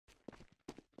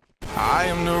I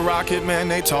am the rocket man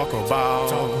they talk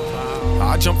about.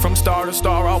 I jump from star to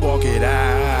star, I'll walk it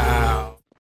out.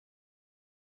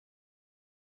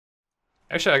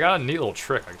 Actually, I got a neat little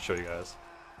trick I can show you guys.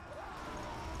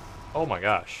 Oh my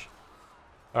gosh.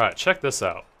 Alright, check this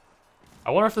out.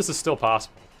 I wonder if this is still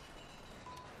possible.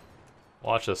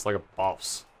 Watch this, like a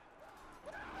boss.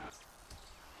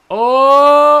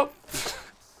 Oh!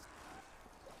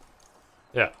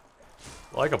 Yeah.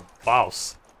 Like a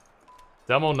boss.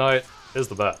 Demo night is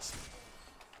the best.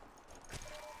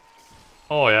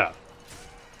 Oh yeah.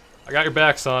 I got your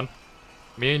back, son.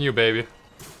 Me and you, baby.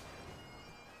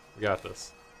 We got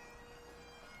this.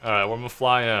 Alright, we're gonna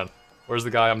fly in. Where's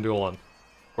the guy I'm dueling?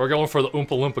 We're going for the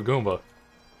Oompa Loompa Goomba.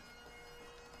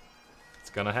 It's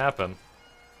gonna happen.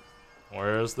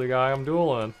 Where's the guy I'm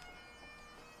dueling?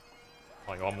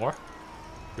 Oh, you want more?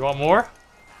 You want more?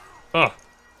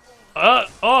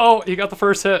 Oh, he got the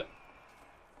first hit.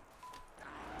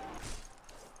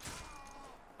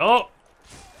 Oh!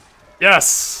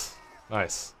 Yes!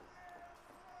 Nice.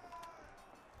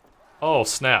 Oh,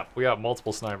 snap. We got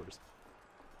multiple snipers.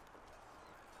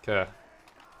 Okay.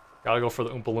 Gotta go for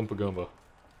the Oompa Loompa Goomba.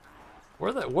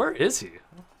 Where is he?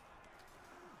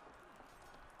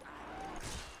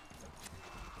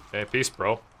 Okay, peace,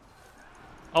 bro.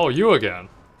 Oh, you again.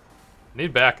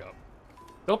 Need backup.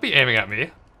 Don't be aiming at me.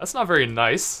 That's not very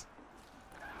nice.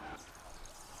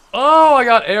 Oh, I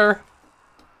got air.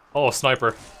 Oh,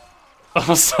 sniper.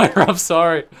 Oh, sniper, I'm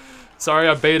sorry. Sorry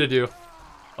I baited you.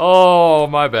 Oh,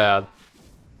 my bad.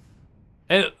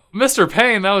 And Mr.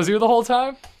 Payne, that was you the whole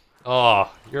time?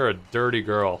 Oh, you're a dirty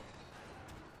girl.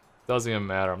 Doesn't even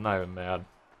matter. I'm not even mad.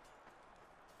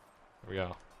 Here we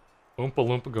go. Oompa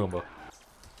Loompa Goomba.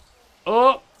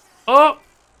 Oh! Oh!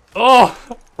 Oh!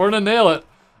 We're gonna nail it.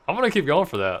 I'm gonna keep going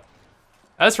for that.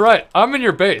 That's right. I'm in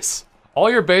your base. All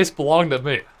your base belong to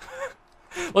me.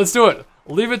 Let's do it.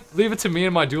 Leave it to me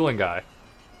and my dueling guy.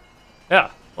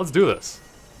 Yeah, let's do this.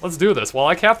 Let's do this. While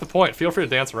I cap the point, feel free to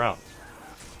dance around.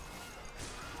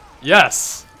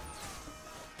 Yes!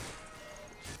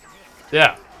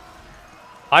 Yeah.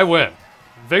 I win.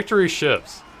 Victory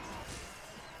ships.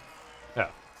 Yeah.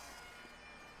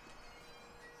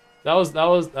 That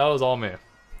was all me.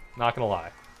 Not gonna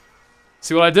lie.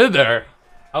 See what I did there?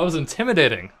 I was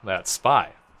intimidating that spy,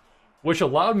 which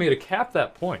allowed me to cap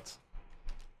that point.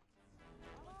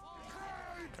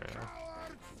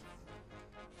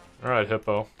 Alright,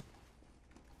 Hippo.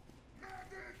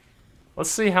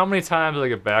 Let's see how many times I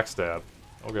get backstabbed.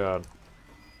 Oh god.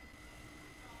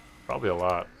 Probably a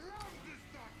lot.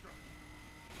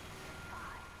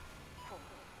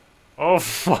 Oh,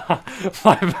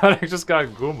 my medic just got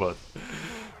Goomba.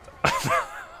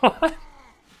 What?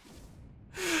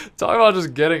 Talk about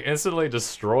just getting instantly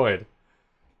destroyed.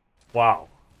 Wow.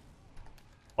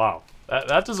 Wow.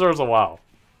 That deserves a wow.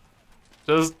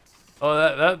 Just,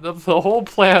 oh, the whole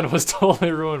plan was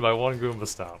totally ruined by one Goomba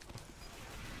stomp.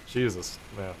 Jesus,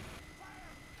 man.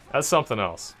 That's something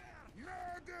else.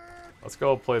 Let's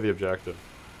go play the objective.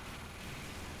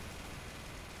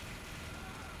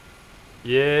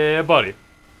 Yeah, buddy.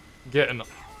 Getting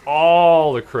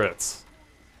all the crits.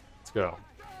 Let's go.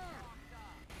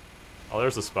 Oh,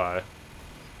 there's a spy.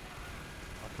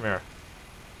 Oh, come here.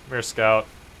 Come here, scout.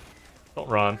 Don't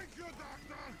run.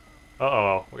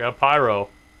 Uh-oh. We got a pyro.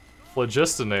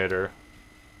 Phlogistinator.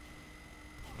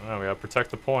 Alright, we gotta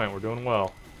protect the point. We're doing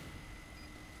well.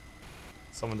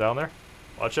 Someone down there?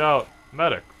 Watch out.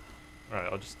 Medic.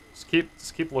 Alright, I'll just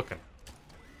keep looking.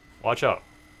 Watch out.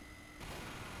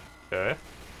 Okay.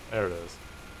 There it is.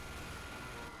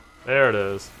 There it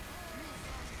is.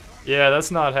 Yeah, that's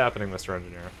not happening, Mr.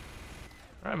 Engineer.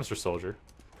 Alright, Mr. Soldier.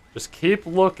 Just keep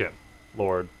looking,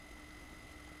 Lord.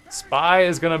 Spy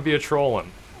is gonna be a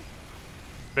trolling.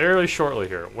 Fairly shortly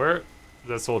here. Where did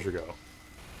that soldier go?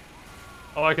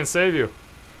 Oh, I can save you.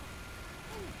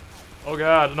 Oh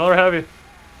god, another heavy.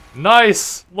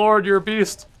 Nice! Lord, you're a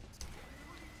beast.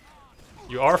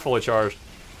 You are fully charged.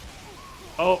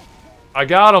 Oh, I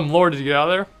got him. Lord, did you get out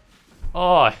of there?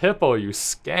 Oh, Hippo, you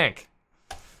skank.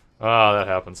 Ah, that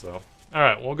happens though.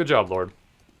 Alright, well, good job, Lord.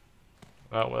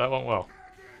 That went well.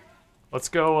 Let's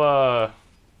go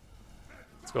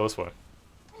this way.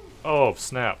 Oh,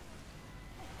 snap.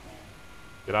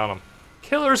 Get on him.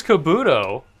 Killer's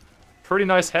Kabuto. Pretty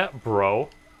nice hat, bro.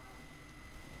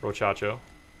 Brochacho.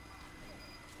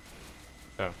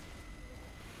 Okay.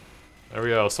 There we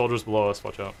go. Soldiers below us.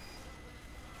 Watch out.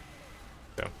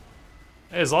 Okay.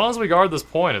 Hey, as long as we guard this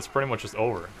point, it's pretty much just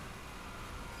over.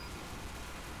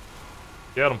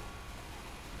 Get him.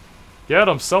 Get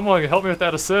him. Someone help me with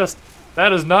that assist.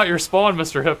 That is not your spawn,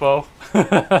 Mr. Hippo.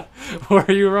 Where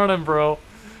are you running, bro?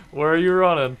 Where are you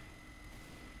running?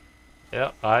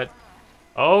 Yeah,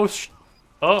 Oh,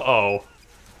 uh-oh.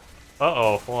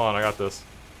 Uh-oh, hold on, I got this.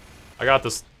 I got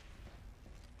this.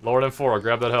 Lower than 4,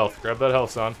 grab that health. Grab that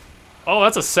health, son. Oh,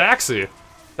 that's a Saxy.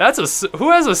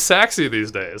 Who has a Saxy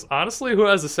these days? Honestly, who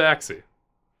has a Saxy?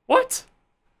 What?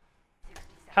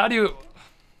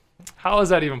 How is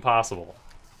that even possible?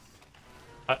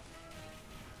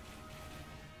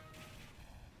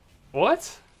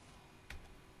 What?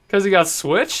 Because he got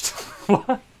switched?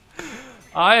 What?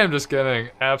 I am just getting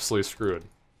absolutely screwed.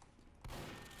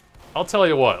 I'll tell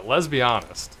you what, let's be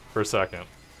honest for a second.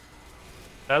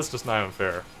 That's just not even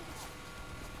fair.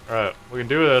 Alright, we can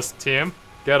do this, team.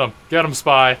 Get him,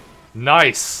 Spy.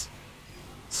 Nice!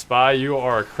 Spy, you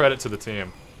are a credit to the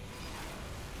team.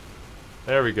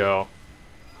 There we go.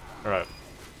 Alright.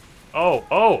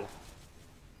 Oh!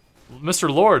 Mr.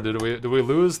 Lord, did we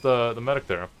lose the medic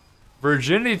there?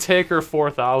 Virginity Taker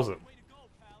 4000.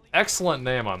 Excellent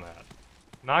name on that.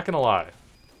 Not gonna lie.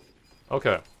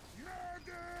 Okay.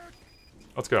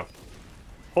 Let's go.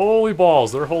 Holy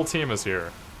balls, their whole team is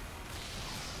here.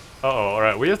 Uh-oh,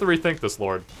 alright, we have to rethink this,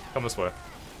 Lord. Come this way.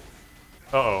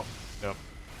 Uh-oh. Yep.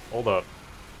 Hold up.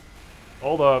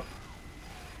 Hold up.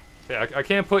 Okay, I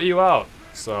can't put you out,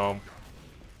 so...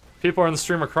 People in the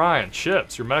stream are crying.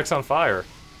 Chips, your medic's on fire.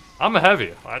 I'm a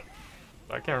heavy. I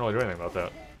can't really do anything about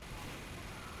that.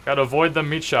 Gotta avoid them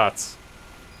meat shots.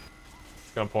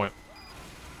 It's gonna point.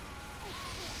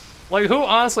 Like, who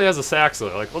honestly has a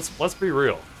Saxo? Like, let's be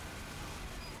real.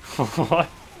 What?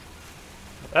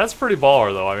 That's pretty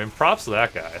baller, though. I mean, props to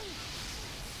that guy.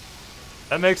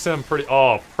 That makes him pretty...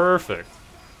 Oh, perfect.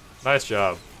 Nice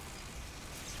job.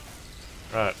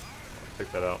 Alright.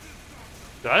 Take that out.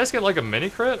 Did I just get, like, a mini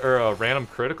crit? Or a random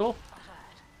critical?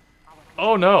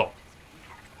 Oh, no.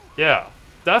 Yeah.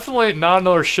 Definitely not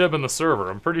another shib in the server.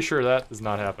 I'm pretty sure that is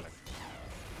not happening.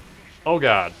 Oh,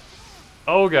 God.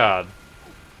 Oh, God.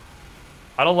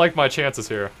 I don't like my chances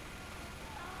here.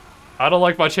 I don't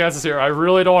like my chances here. I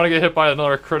really don't want to get hit by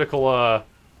another critical,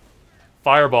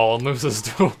 fireball and lose this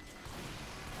duel.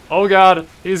 Oh god,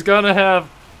 he's gonna have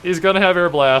air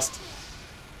blast.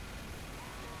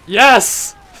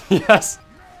 Yes! Yes!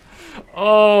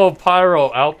 Oh,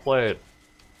 Pyro, outplayed.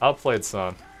 Outplayed,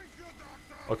 son.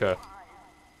 Okay.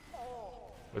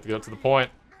 We have to get up to the point.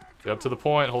 Get up to the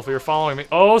point. Hopefully you're following me.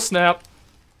 Oh, snap!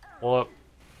 Hold up.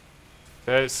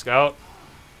 Okay, scout.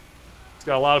 It's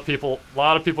got a lot of people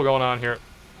going on here.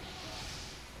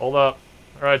 Hold up.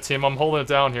 Alright, team, I'm holding it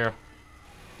down here.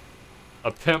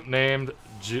 A pimp named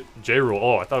J-Rule.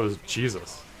 Oh, I thought it was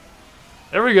Jesus.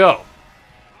 There we go.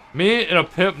 Me and a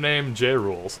pimp named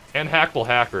J-Rules. And Hackable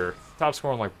Hacker. Top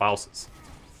scoring like bouses.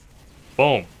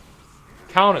 Boom.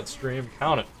 Count it, stream.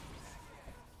 Count it.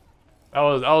 That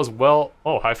was well...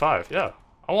 Oh, high five. Yeah.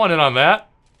 I want in on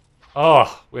that.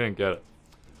 Oh, we didn't get it.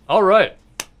 Alright.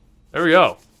 There we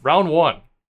go. Round 1.